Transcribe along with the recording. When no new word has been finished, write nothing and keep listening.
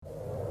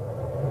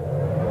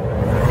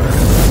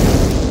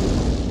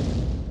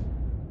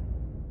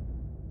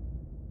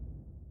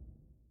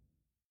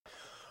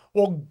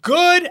Well,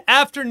 good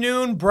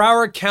afternoon,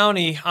 Broward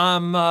County.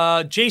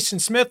 I'm Jason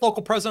Smith,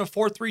 local president of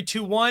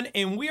 4321,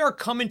 and we are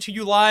coming to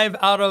you live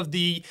out of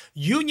the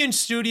Union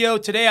Studio.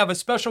 Today, I have a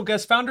special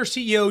guest, founder,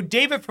 CEO,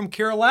 David from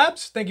Kira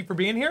Labs. Thank you for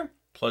being here.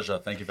 Pleasure.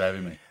 Thank you for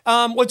having me.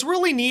 What's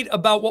really neat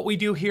about what we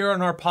do here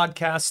on our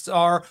podcasts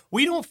are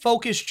we don't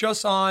focus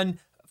just on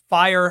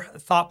fire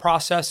thought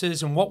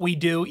processes and what we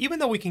do, even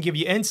though we can give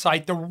you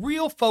insight. The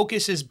real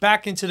focus is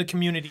back into the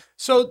community.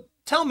 So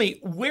tell me,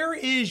 where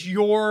is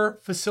your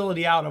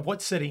facility out of?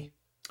 What city?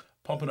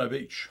 Pompano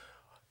Beach.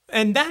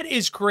 And that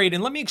is great.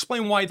 And let me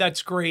explain why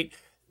that's great.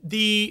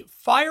 The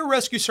fire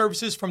rescue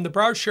services from the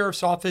Broward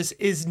Sheriff's Office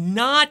is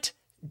not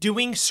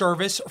doing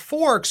service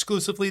for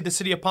exclusively the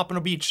city of Pompano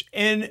Beach.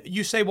 And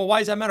you say, well, why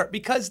does that matter?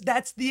 Because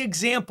that's the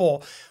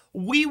example.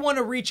 We want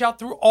to reach out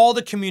through all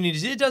the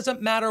communities. It doesn't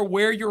matter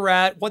where you're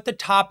at, what the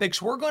topics,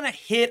 we're going to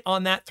hit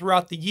on that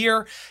throughout the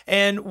year.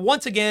 And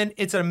once again,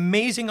 it's an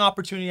amazing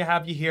opportunity to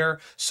have you here.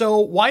 So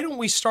why don't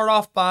we start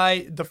off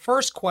by the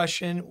first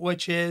question,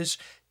 which is,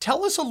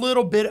 tell us a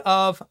little bit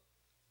of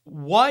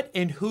what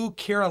and who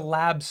Kira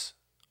Labs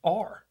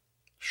are.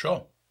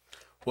 Sure.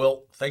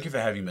 Well, thank you for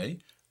having me.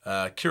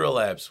 Kira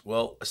Labs,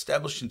 well,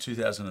 established in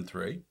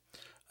 2003.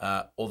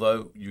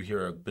 Although you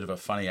hear a bit of a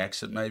funny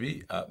accent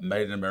maybe,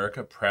 made in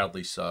America,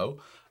 proudly so.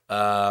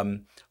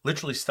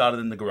 Literally started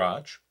in the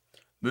garage,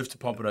 moved to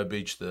Pompano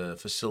Beach, the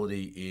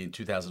facility in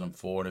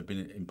 2004, and have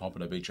been in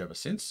Pompano Beach ever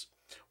since.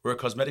 We're a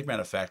cosmetic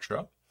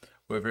manufacturer.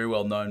 We're very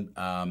well known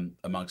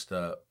amongst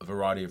a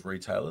variety of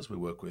retailers. We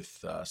work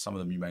with some of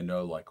them you may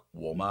know, like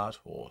Walmart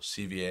or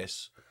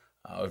CVS.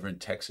 Over in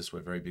Texas,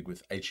 we're very big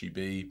with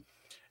H-E-B,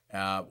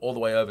 all the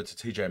way over to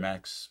TJ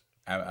Maxx.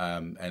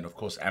 And of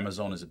course,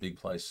 Amazon is a big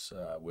place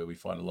where we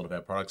find a lot of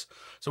our products.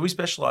 So we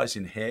specialize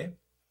in hair,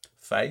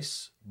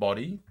 face,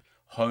 body,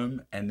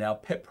 home, and now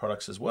pet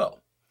products as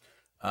well.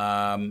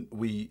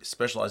 We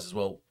specialize as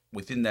well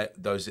within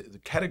those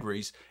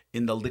categories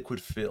in the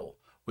liquid fill,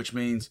 which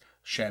means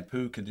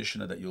shampoo,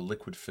 conditioner that you'll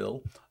liquid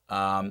fill.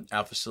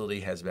 Our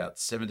facility has about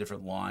 7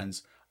 different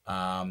lines,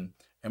 and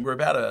we're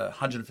about a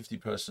 150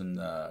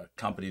 person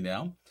company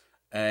now.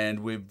 And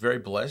we're very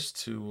blessed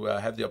to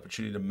have the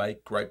opportunity to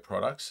make great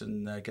products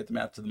and get them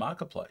out to the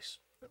marketplace.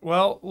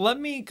 Well, let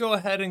me go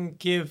ahead and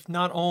give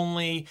not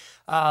only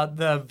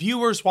the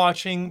viewers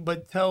watching,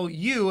 but tell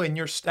you and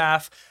your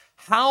staff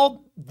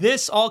how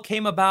this all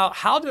came about.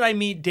 How did I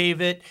meet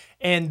David?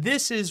 And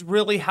this is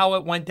really how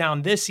it went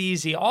down this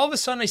easy. All of a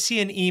sudden I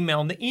see an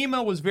email, and the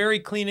email was very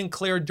clean and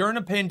clear during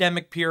a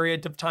pandemic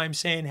period of time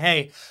saying,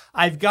 hey,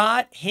 I've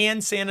got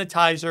hand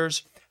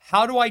sanitizers.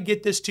 How do I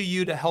get this to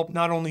you to help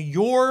not only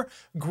your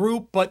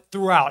group, but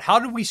throughout? How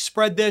do we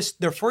spread this?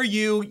 They're for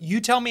you. You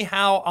tell me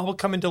how, I will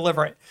come and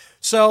deliver it.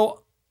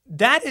 So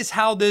that is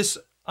how this,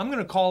 I'm going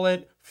to call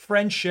it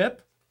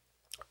friendship,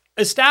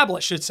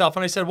 established itself.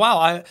 And I said,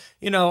 wow,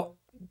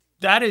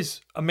 that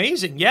is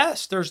amazing.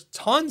 Yes, there's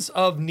tons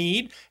of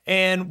need,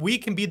 and we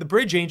can be the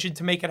bridge agent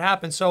to make it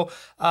happen. So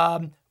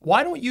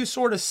why don't you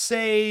sort of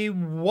say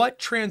what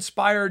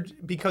transpired?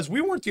 Because we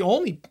weren't the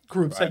only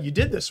groups that you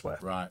did this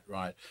with.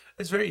 Right.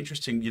 It's very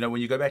interesting. When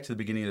you go back to the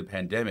beginning of the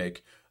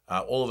pandemic,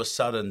 all of a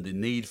sudden the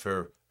need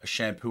for a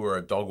shampoo or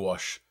a dog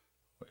wash,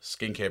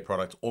 skincare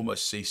product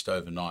almost ceased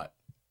overnight.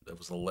 There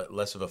was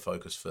less of a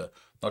focus for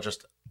not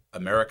just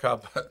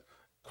America, but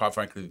quite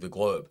frankly, the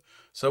globe.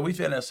 So we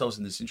found ourselves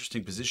in this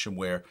interesting position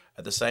where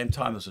at the same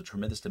time, there was a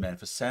tremendous demand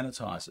for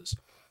sanitizers.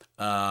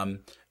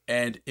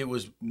 And it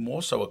was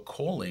more so a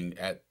calling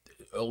at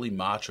early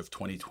March of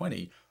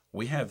 2020.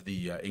 We have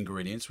the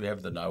ingredients, we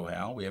have the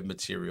know-how, we have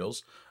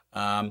materials,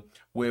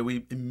 where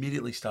we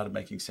immediately started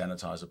making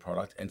sanitizer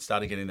product and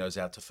started getting those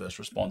out to first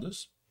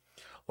responders,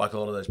 like a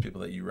lot of those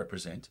people that you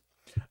represent.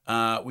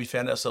 We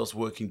found ourselves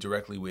working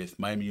directly with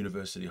Miami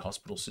University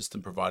Hospital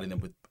System, providing them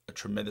with a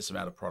tremendous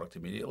amount of product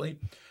immediately.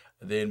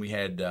 Then we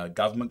had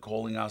government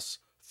calling us,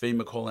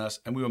 FEMA calling us,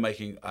 and we were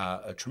making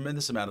a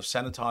tremendous amount of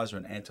sanitizer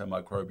and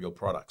antimicrobial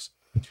products.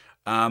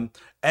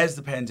 As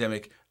the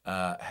pandemic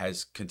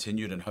has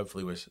continued, and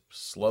hopefully we're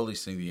slowly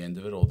seeing the end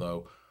of it,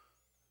 although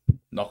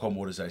knock on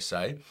wood, as they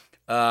say,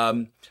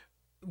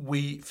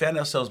 we found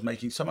ourselves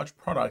making so much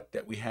product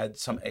that we had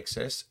some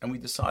excess, and we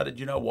decided,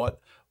 you know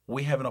what,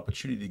 we have an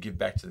opportunity to give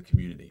back to the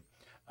community.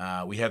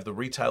 We have the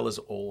retailers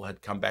all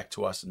had come back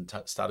to us and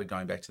started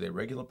going back to their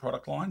regular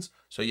product lines.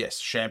 So yes,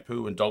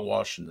 shampoo and dog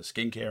wash and the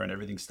skincare and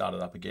everything started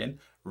up again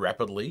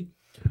rapidly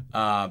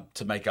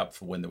to make up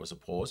for when there was a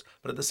pause.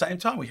 But at the same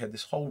time, we had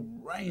this whole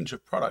range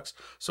of products.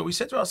 So we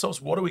said to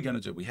ourselves, what are we going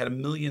to do? We had 1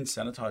 million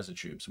sanitizer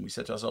tubes, and we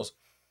said to ourselves,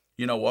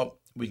 you know what,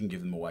 we can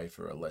give them away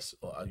for a less,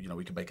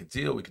 we could make a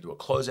deal, we could do a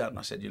closeout. And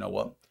I said, you know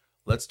what,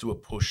 let's do a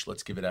push,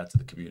 let's give it out to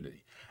the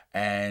community.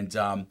 And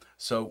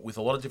so with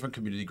a lot of different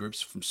community groups,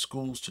 from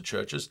schools to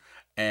churches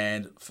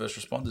and first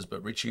responders,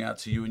 but reaching out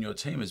to you and your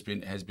team has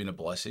been a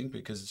blessing,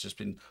 because it's just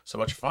been so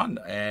much fun,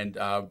 and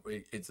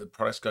it's the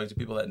products going to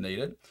people that need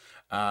it.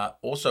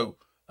 Also,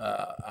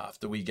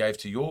 after we gave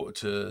to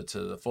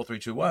the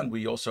 4321,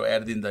 we also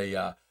added in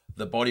the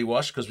the body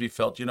wash because we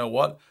felt, you know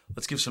what,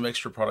 let's give some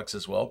extra products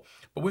as well.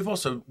 But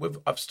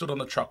I've stood on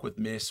the truck with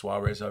Mayor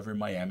Suarez over in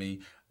Miami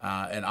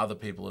and other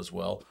people as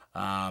well.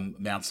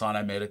 Mount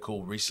Sinai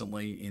Medical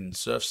recently in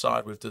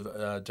Surfside with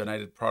the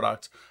donated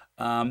product.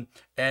 And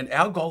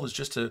our goal is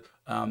just to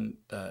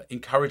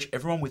encourage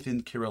everyone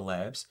within Kira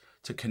Labs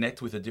to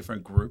connect with a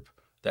different group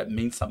that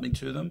means something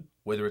to them,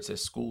 whether it's their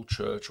school,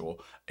 church, or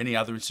any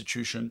other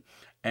institution,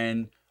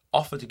 and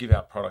offer to give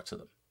out product to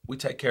them. We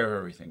take care of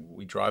everything.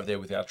 We drive there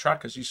with our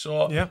truck, as you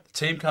saw. Yeah. The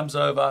team comes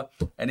over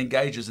and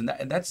engages, and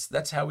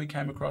that's how we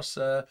came across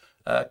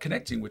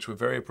connecting, which we're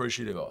very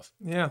appreciative of.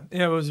 Yeah,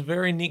 it was a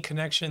very neat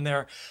connection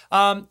there.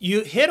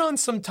 You hit on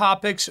some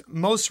topics.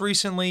 Most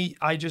recently,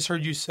 I just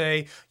heard you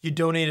say you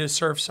donated to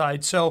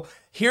Surfside. So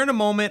here in a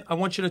moment, I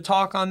want you to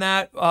talk on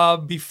that.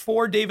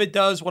 Before David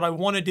does, what I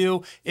want to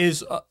do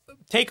is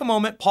take a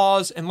moment,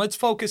 pause, and let's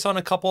focus on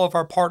a couple of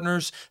our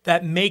partners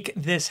that make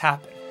this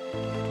happen.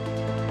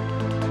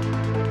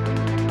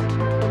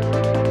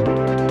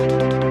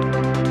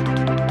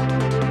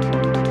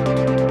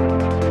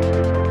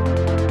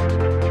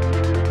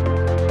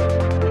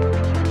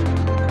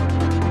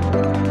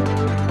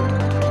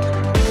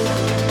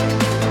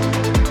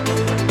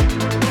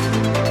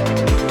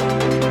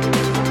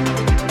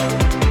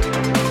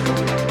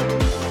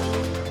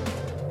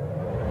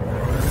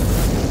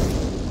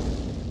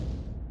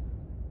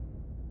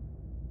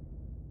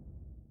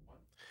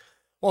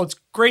 Well, it's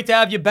great to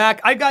have you back.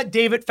 I've got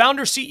David,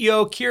 founder,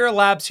 CEO, Kira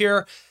Labs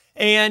here.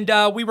 And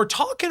we were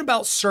talking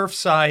about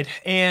Surfside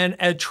and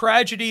a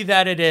tragedy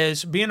that it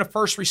is, being a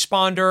first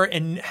responder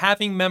and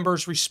having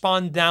members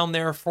respond down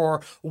there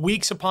for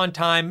weeks upon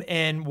time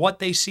and what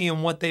they see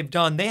and what they've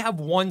done. They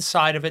have one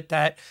side of it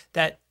that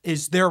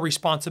is their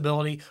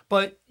responsibility.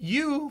 But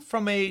you,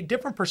 from a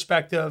different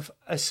perspective,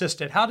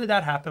 assisted. How did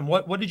that happen?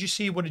 What did you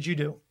see? What did you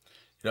do?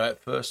 At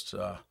first,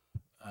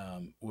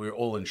 we were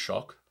all in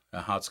shock.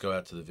 Our hearts go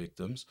out to the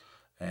victims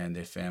and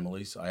their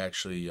families. I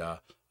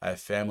have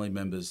family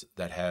members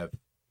that have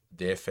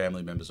their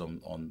family members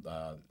on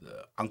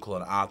the uncle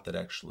and aunt that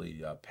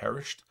actually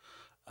perished.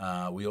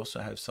 We also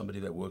have somebody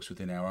that works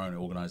within our own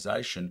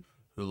organization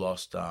who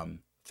lost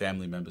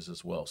family members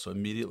as well. So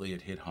immediately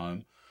it hit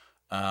home.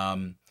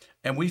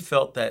 And we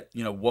felt that,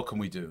 what can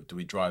we do? Do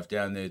we drive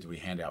down there? Do we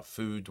hand out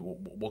food?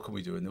 What can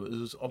we do? And there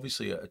was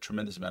obviously a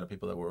tremendous amount of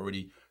people that were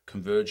already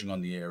converging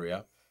on the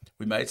area.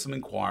 We made some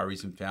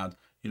inquiries and found,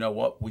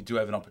 we do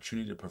have an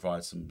opportunity to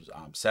provide some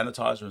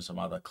sanitizer and some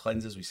other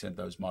cleansers. We sent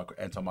those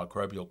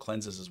antimicrobial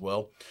cleansers as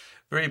well.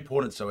 Very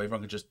important, so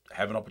everyone can just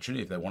have an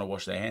opportunity. If they want to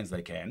wash their hands,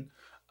 they can.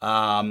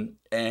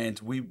 And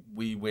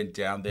we went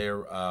down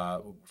there,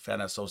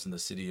 found ourselves in the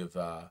city of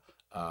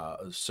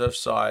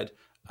Surfside,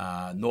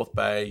 North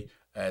Bay,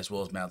 as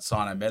well as Mount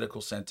Sinai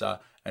Medical Center,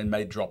 and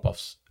made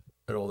drop-offs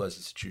at all those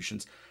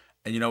institutions.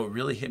 And what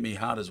really hit me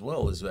hard as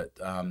well is that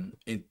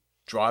in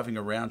driving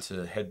around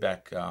to head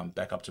back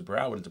up to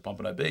Broward into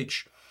Pompano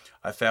Beach,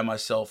 I found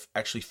myself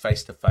actually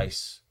face to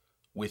face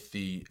with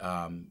the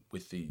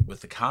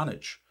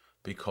carnage,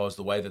 because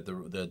the way that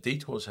the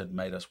detours had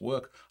made us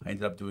work, I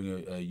ended up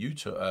doing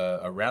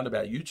a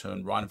roundabout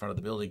U-turn right in front of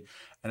the building,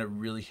 and it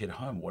really hit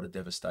home what a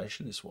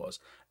devastation this was.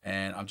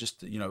 And I'm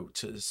just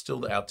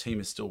our team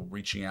is still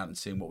reaching out and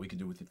seeing what we can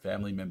do with the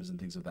family members and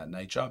things of that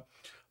nature,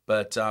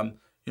 but.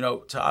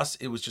 To us,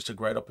 it was just a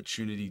great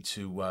opportunity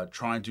to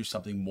try and do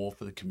something more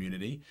for the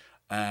community.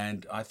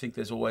 And I think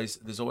there's always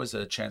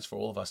a chance for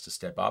all of us to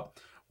step up.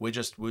 We're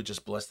just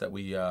blessed that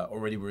we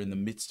already were in the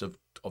midst of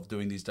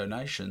doing these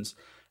donations.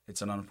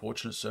 It's an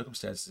unfortunate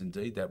circumstance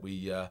indeed that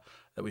we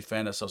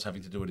found ourselves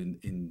having to do it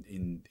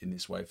in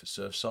this way for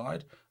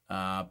Surfside,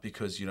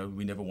 because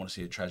we never want to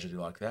see a tragedy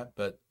like that.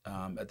 But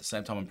at the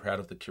same time, I'm proud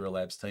of the Kira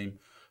Labs team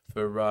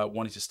for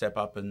wanting to step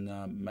up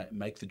and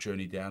make the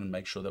journey down and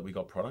make sure that we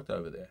got product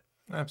over there.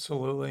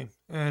 Absolutely.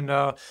 And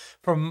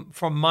from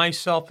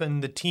myself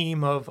and the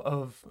team of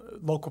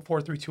Local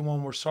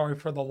 4321, we're sorry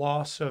for the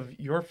loss of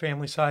your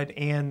family side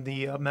and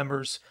the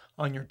members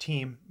on your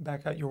team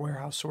back at your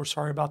warehouse. So we're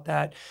sorry about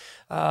that.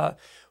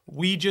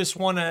 We just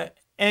want to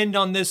end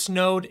on this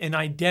note and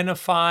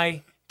identify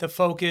the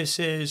focus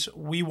is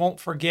we won't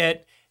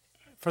forget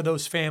for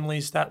those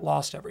families that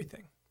lost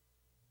everything.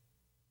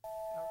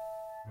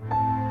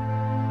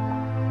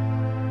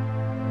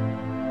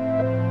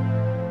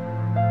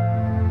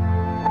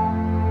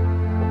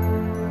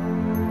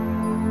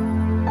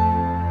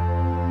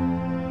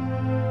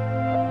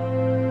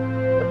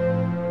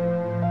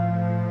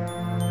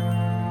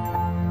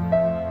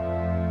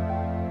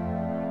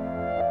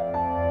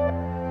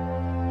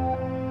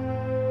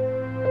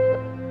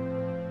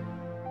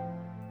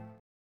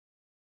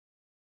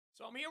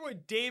 So I'm here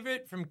with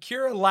David from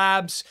Kira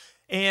Labs,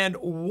 and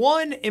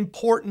one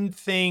important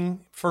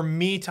thing for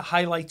me to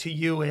highlight to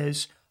you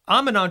is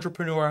I'm an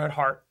entrepreneur at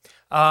heart.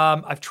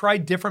 I've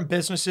tried different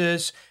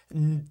businesses,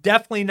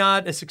 definitely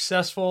not as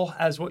successful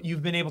as what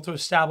you've been able to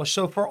establish.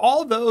 So for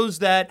all those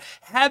that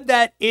have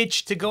that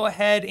itch to go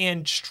ahead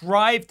and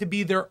strive to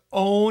be their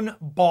own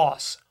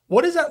boss,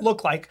 what does that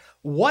look like?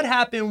 What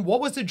happened?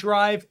 What was the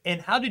drive?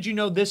 And how did you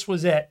know this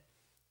was it?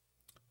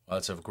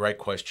 That's a great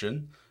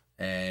question.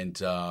 And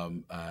so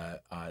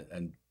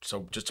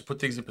just to put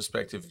things in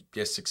perspective,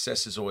 yes,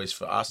 success is always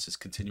for us is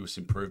continuous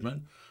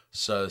improvement.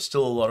 So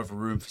still a lot of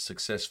room for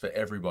success for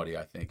everybody,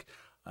 I think.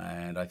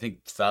 And I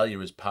think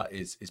failure is part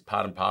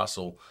and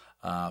parcel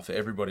for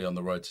everybody on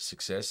the road to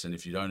success. And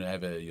if you don't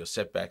have your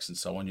setbacks and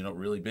so on, you're not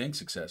really being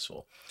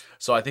successful.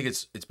 So I think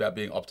it's about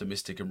being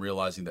optimistic and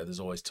realizing that there's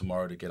always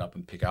tomorrow to get up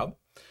and pick up.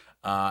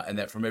 And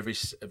that from every,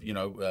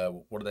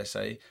 what do they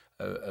say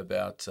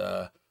about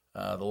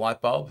the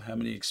light bulb? How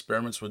many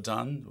experiments were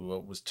done? Well,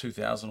 it was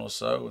 2,000 or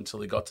so until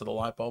he got to the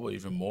light bulb, or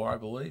even more, I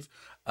believe.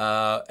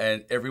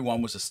 And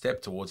everyone was a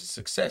step towards a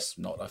success,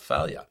 not a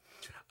failure.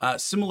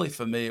 Similarly,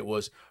 for me, it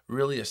was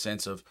really a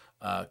sense of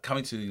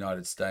coming to the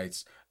United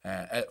States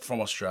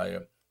from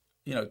Australia.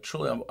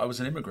 Truly, I was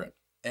an immigrant,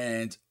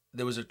 and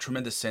there was a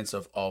tremendous sense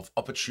of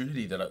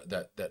opportunity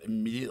that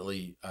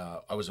immediately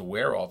I was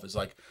aware of. Is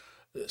like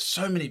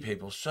so many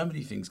people, so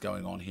many things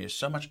going on here,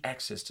 so much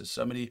access to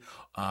so many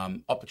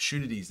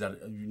opportunities that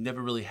you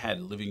never really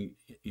had living,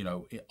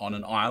 on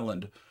an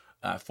island,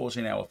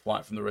 14-hour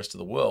flight from the rest of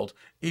the world.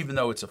 Even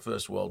though it's a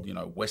first world,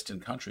 Western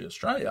country,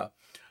 Australia.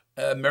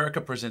 America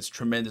presents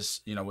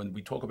tremendous, when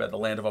we talk about the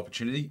land of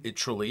opportunity, it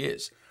truly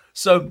is.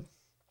 So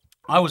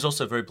I was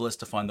also very blessed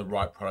to find the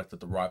right product at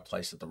the right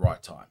place at the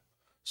right time.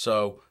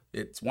 So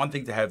it's one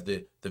thing to have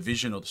the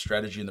vision or the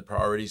strategy and the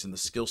priorities and the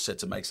skill set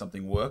to make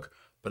something work,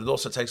 but it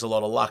also takes a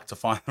lot of luck to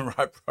find the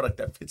right product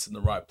that fits in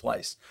the right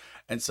place.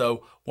 And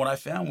so what I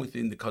found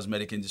within the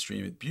cosmetic industry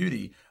and with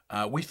beauty,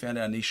 we found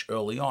our niche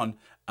early on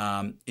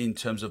in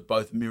terms of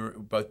both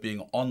being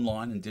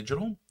online and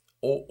digital,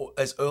 or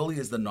as early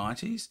as the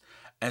 90s,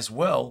 as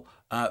well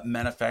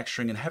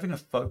manufacturing and having a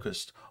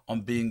focus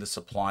on being the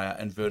supplier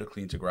and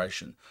vertical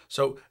integration.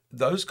 So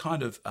those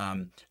kind of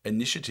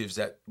initiatives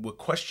that were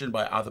questioned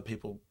by other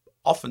people,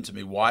 often to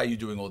me, why are you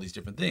doing all these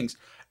different things,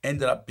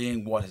 ended up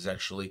being what has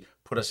actually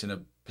put us in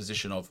a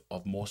position of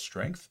more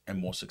strength and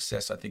more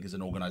success, I think, as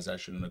an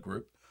organization and a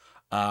group.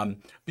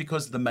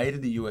 Because the Made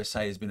in the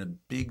USA has been a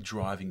big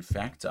driving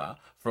factor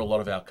for a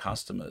lot of our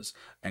customers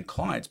and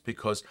clients,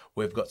 because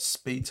we've got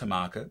speed to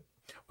market.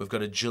 We've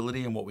got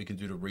agility in what we can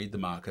do to read the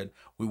market.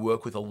 We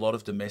work with a lot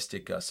of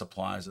domestic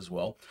suppliers as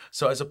well.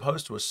 So as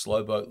opposed to a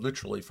slow boat,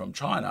 literally from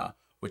China,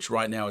 which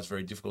right now is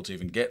very difficult to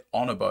even get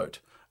on a boat,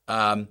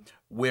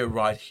 we're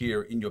right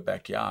here in your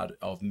backyard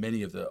of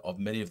many of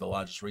the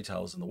largest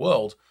retailers in the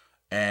world,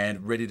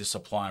 and ready to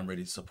supply and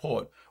ready to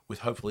support with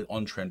hopefully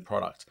on-trend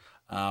product.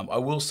 I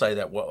will say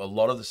that what a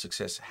lot of the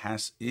success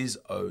is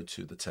owed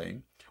to the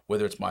team,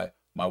 whether it's my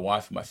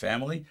wife and my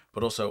family,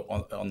 but also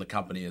on the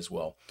company as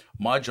well.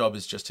 My job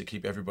is just to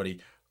keep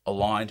everybody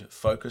aligned,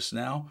 focused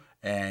now,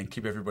 and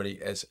keep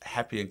everybody as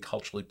happy and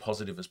culturally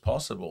positive as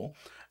possible,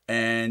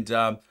 and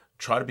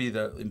try to be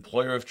the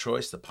employer of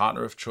choice, the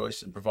partner of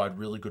choice, and provide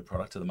really good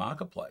product to the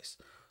marketplace.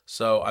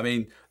 So, I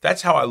mean,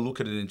 that's how I look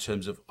at it in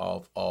terms of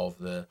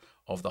the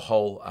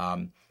whole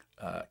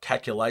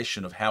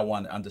calculation of how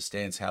one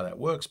understands how that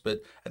works.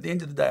 But at the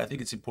end of the day, I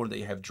think it's important that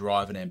you have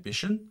drive and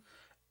ambition,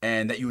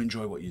 and that you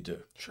enjoy what you do.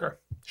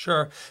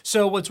 Sure.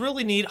 So what's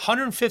really neat,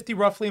 150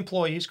 roughly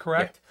employees,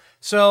 correct? Yeah.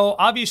 So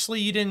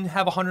obviously you didn't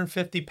have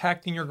 150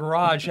 packed in your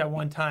garage at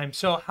one time.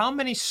 So how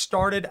many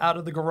started out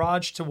of the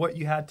garage to what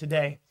you had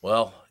today?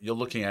 Well, you're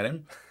looking at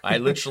him. I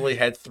literally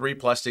had 3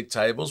 plastic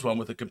tables, one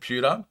with a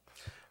computer,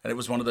 and it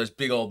was one of those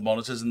big old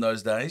monitors in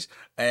those days,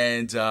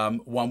 and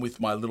one with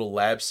my little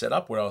lab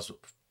setup where I was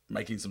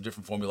making some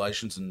different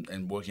formulations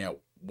and working out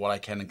what I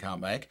can and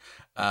can't make.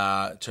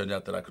 Turned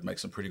out that I could make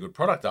some pretty good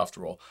product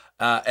after all.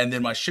 And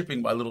then my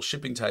little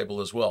shipping table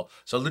as well.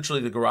 So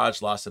literally the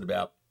garage lasted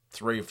about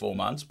 3 or 4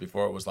 months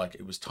before it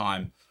was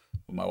time.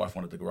 My wife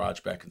wanted the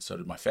garage back, and so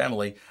did my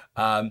family.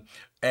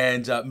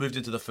 And moved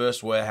into the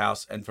first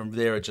warehouse, and from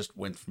there it just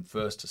went from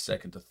first to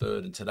second to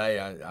third. And today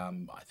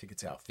I think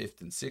it's our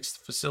 5th and 6th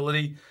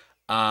facility.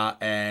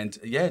 And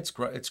yeah,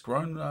 it's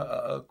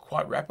grown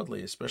quite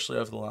rapidly, especially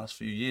over the last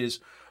few years,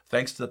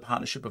 thanks to the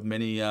partnership of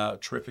many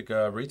terrific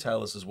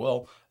retailers as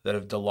well that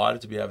have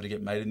delighted to be able to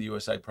get Made in the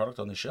USA product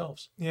on the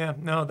shelves. Yeah,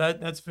 no,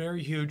 that's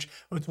very huge.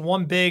 It's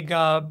one big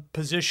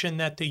position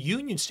that the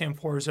union stand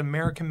for is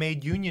American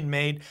Made, Union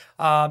Made.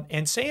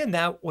 And saying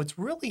that, what's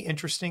really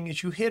interesting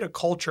is you hit a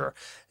culture.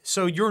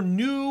 So your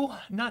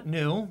not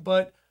new,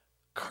 but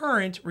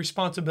current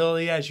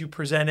responsibility as you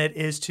present it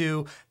is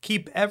to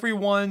keep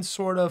everyone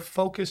sort of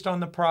focused on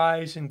the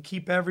prize and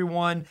keep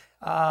everyone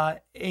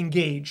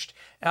engaged.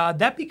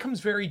 That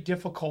becomes very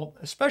difficult,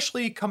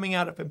 especially coming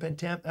out of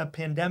a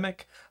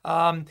pandemic.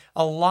 A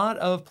lot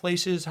of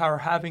places are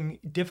having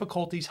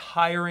difficulties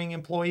hiring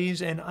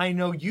employees, and I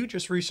know you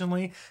just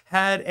recently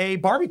had a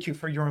barbecue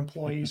for your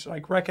employees,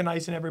 like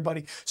recognizing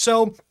everybody.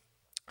 So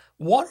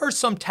what are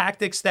some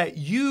tactics that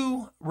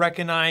you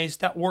recognize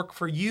that work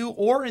for you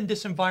or in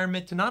this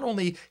environment to not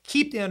only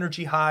keep the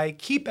energy high,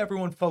 keep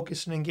everyone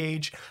focused and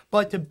engaged,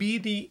 but to be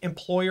the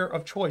employer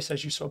of choice,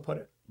 as you so put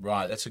it?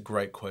 Right, that's a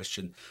great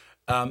question.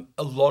 A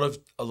lot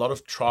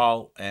of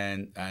trial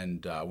and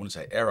I wouldn't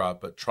say error,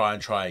 but try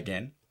and try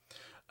again.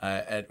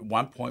 At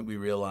one point, we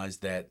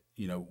realized that,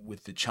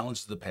 with the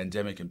challenges of the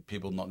pandemic and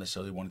people not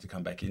necessarily wanting to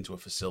come back into a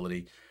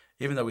facility,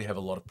 even though we have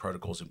a lot of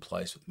protocols in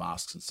place with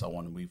masks and so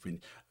on, and we've been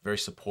very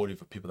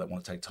supportive of people that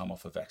want to take time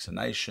off for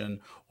vaccination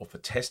or for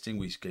testing.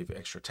 We gave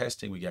extra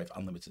testing, we gave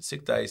unlimited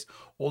sick days,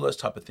 all those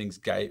type of things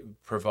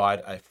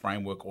provide a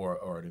framework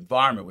or an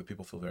environment where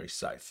people feel very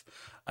safe.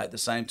 At the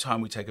same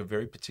time, we take a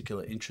very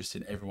particular interest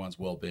in everyone's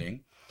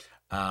well-being.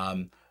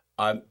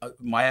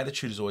 My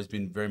attitude has always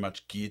been very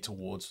much geared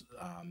towards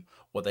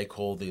what they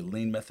call the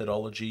lean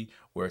methodology,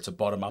 where it's a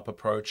bottom-up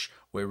approach,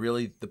 where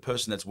really the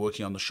person that's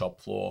working on the shop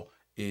floor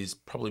is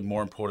probably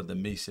more important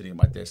than me sitting at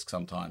my desk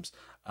sometimes.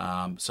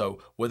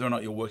 So whether or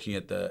not you're working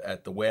at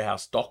the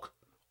warehouse dock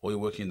or you're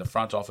working in the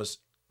front office,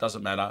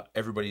 doesn't matter.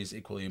 Everybody is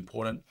equally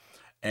important.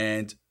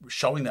 And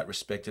showing that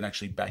respect and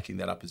actually backing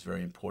that up is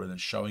very important,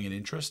 and showing an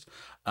interest.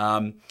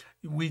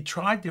 We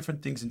tried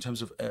different things in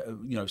terms of,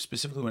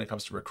 specifically when it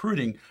comes to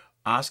recruiting,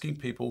 asking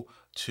people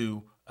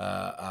to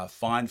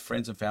find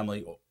friends and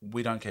family.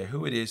 We don't care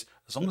who it is,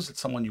 as long as it's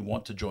someone you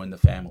want to join the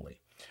family.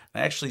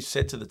 I actually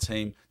said to the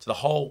team, to the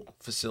whole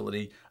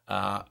facility,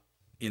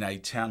 in a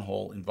town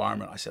hall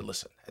environment, I said,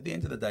 listen, at the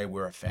end of the day,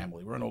 we're a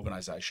family, we're an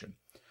organization.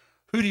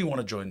 Who do you want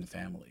to join the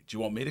family? Do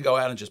you want me to go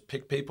out and just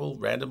pick people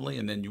randomly,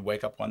 and then you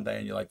wake up one day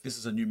and you're like, this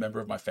is a new member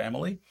of my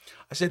family?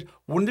 I said,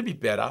 wouldn't it be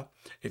better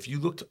if you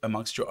looked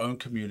amongst your own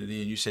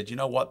community and you said, you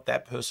know what,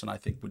 that person I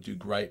think would do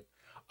great.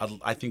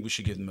 I think we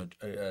should give them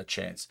a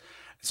chance.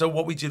 So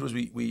what we did was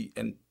we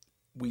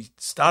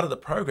started the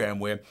program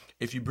where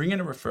if you bring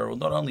in a referral,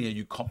 not only are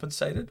you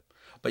compensated,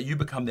 but you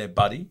become their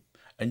buddy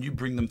and you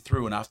bring them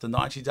through. And after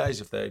 90 days,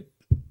 if they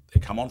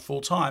come on full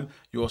time,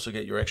 you also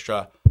get your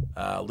extra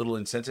little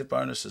incentive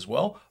bonus as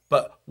well.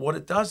 But what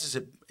it does is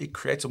it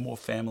creates a more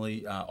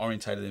family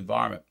orientated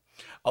environment.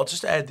 I'll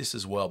just add this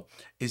as well,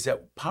 is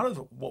that one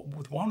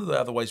of the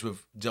other ways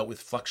we've dealt with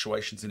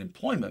fluctuations in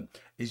employment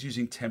is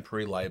using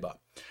temporary labor.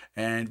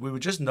 And we were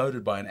just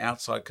noted by an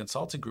outside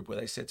consulting group where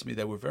they said to me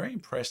they were very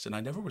impressed, and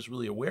I never was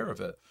really aware of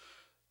it,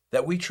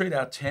 that we treat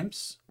our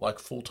temps like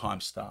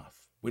full-time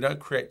staff. We don't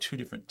create two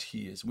different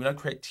tiers. We don't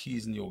create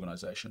tiers in the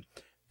organization.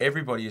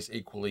 Everybody is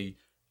equally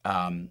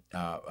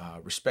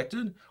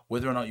respected,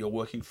 whether or not you're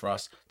working for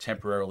us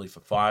temporarily for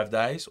 5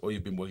 days or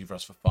you've been working for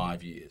us for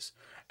 5 years.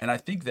 And I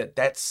think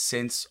that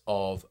sense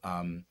of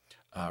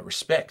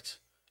respect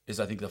is,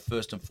 I think, the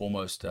first and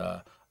foremost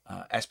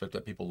aspect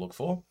that people look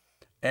for.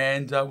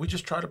 And we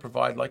just try to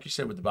provide, like you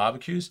said, with the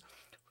barbecues,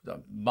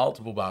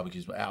 multiple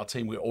barbecues. Our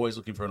team, we're always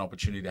looking for an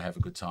opportunity to have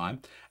a good time.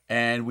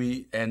 And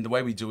the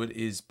way we do it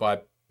is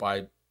by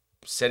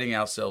setting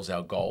ourselves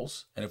our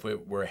goals. And if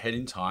we're ahead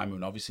in time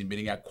and obviously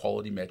meeting our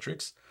quality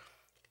metrics,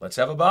 let's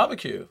have a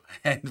barbecue.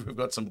 And we've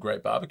got some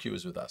great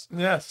barbecuers with us.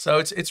 Yes. So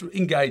it's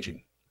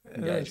engaging.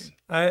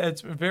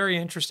 It's very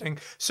interesting.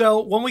 So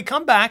when we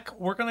come back,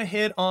 we're going to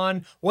hit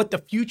on what the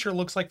future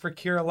looks like for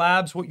Kira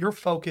Labs, what your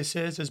focus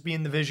is as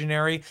being the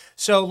visionary.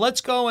 So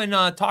let's go and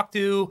let's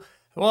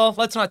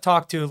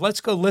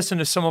go listen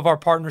to some of our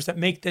partners that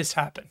make this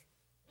happen.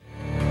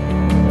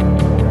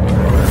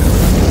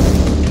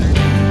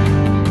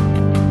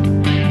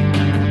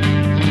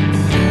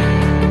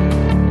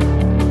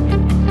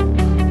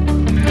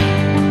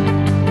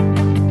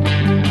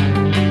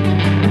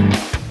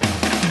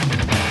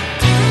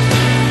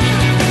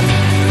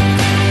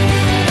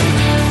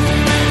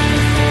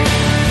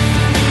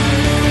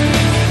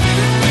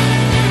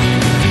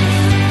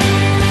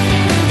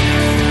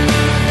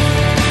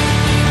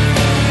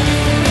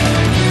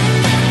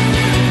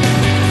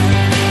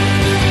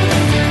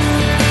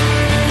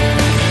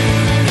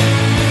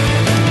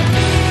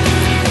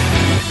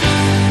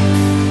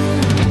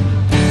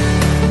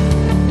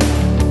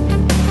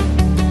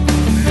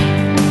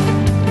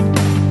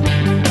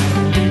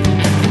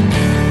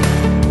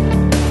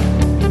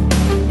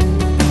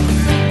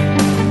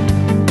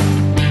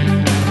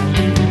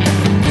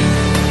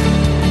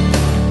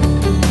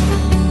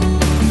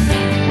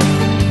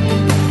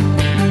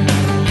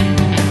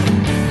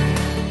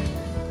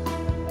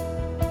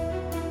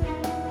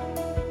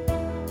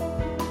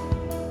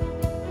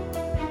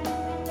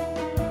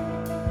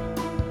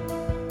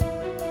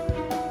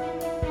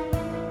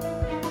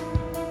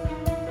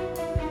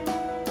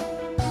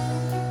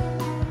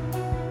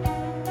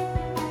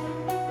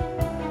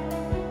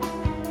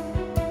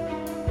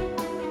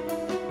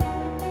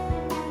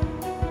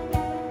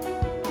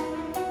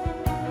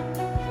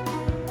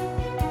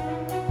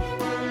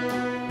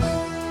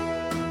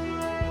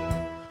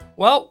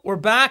 Well, we're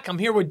back. I'm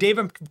here with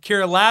David from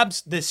Kira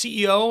Labs, the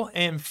CEO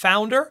and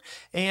founder.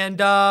 And,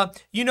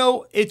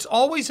 it's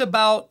always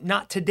about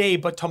not today,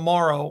 but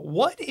tomorrow.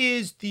 What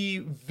is the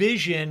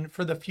vision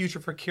for the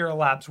future for Kira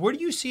Labs? Where do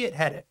you see it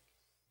headed?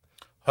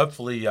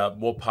 Hopefully,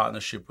 more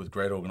partnership with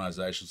great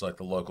organizations like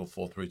the Local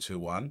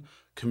 4321.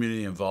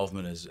 Community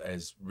involvement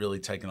has really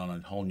taken on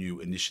a whole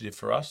new initiative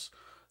for us.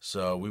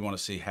 So we want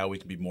to see how we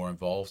can be more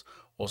involved.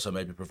 Also,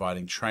 maybe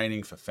providing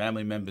training for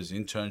family members,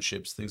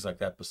 internships, things like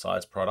that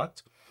besides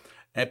product.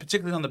 And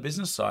particularly on the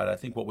business side, I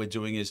think what we're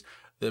doing is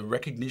the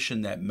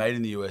recognition that made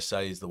in the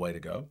USA is the way to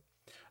go.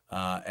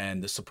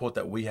 and the support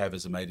that we have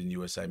as a made in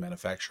USA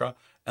manufacturer,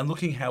 and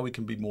looking how we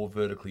can be more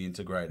vertically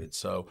integrated.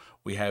 So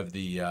we have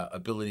the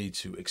ability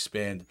to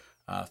expand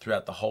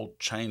throughout the whole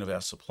chain of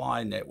our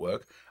supply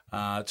network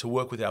to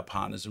work with our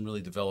partners and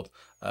really develop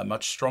a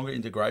much stronger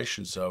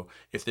integration. So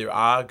if there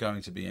are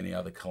going to be any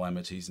other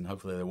calamities, and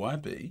hopefully there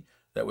won't be,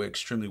 that we're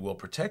extremely well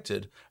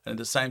protected. And at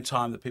the same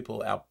time, the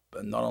people,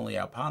 not only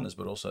our partners,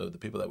 but also the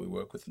people that we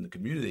work with in the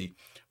community,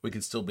 we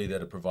can still be there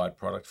to provide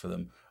product for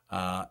them.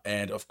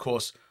 And of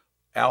course,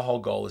 our whole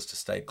goal is to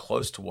stay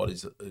close to what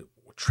is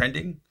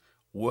trending,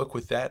 work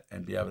with that,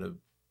 and be able to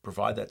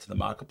provide that to the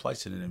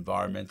marketplace in an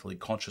environmentally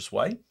conscious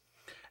way,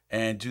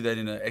 and do that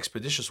in an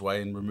expeditious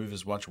way and remove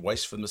as much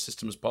waste from the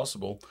system as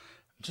possible.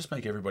 Just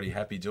make everybody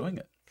happy doing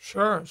it.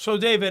 Sure. So,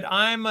 David,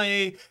 I'm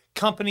a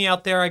company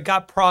out there. I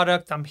got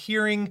product. I'm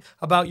hearing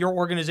about your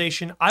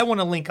organization. I want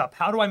to link up.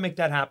 How do I make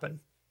that happen?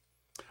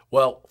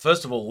 Well,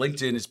 first of all,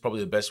 LinkedIn is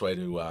probably the best way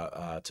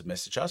to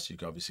message us. You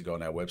can obviously go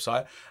on our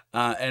website.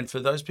 And for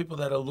those people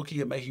that are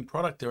looking at making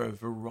product, there are a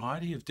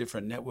variety of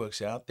different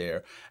networks out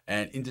there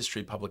and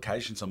industry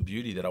publications on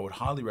beauty that I would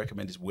highly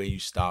recommend is where you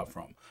start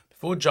from.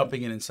 Before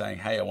jumping in and saying,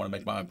 hey, I want to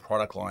make my own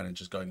product line and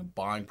just going and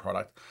buying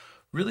product,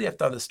 really have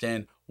to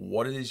understand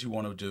what it is you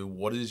want to do,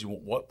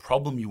 what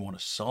problem you want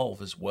to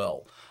solve as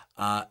well.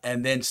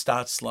 And then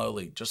start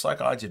slowly, just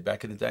like I did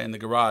back in the day in the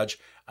garage.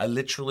 I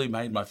literally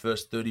made my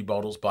first 30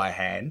 bottles by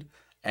hand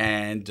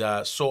and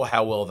saw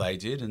how well they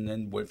did, and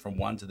then went from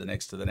one to the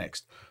next to the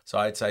next. So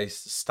I'd say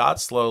start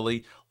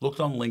slowly, look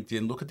on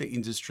LinkedIn, look at the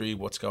industry,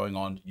 what's going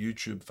on,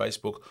 YouTube,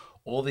 Facebook,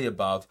 all the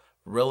above.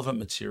 Relevant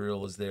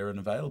material is there and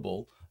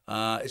available.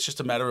 It's just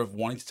a matter of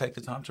wanting to take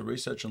the time to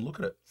research and look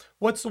at it.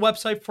 What's the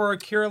website for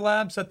Akira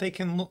Labs that they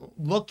can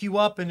look you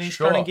up and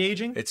start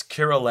engaging? It's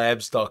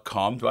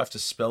KiraLabs.com. Do I have to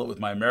spell it with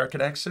my American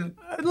accent?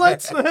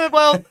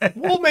 Well,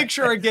 we'll make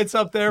sure it gets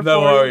up there.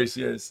 No worries.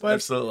 Yes, but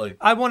absolutely.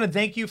 I want to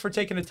thank you for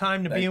taking the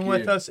time to being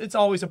with us. It's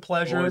always a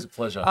pleasure. Always a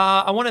pleasure.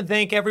 I want to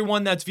thank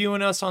everyone that's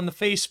viewing us on the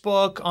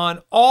Facebook,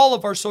 on all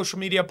of our social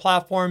media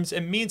platforms.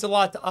 It means a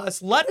lot to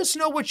us. Let us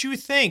know what you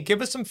think. Give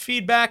us some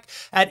feedback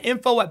at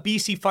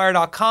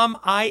info@bcfire.com.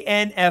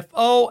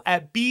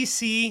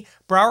 info@BC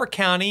Broward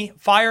County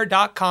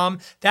Fire.com.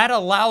 That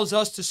allows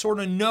us to sort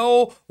of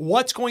know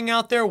what's going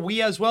out there.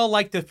 We as well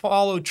like to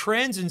follow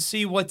trends and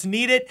see what's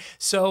needed.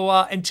 So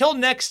until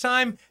next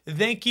time,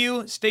 thank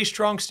you. Stay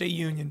strong, stay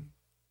union.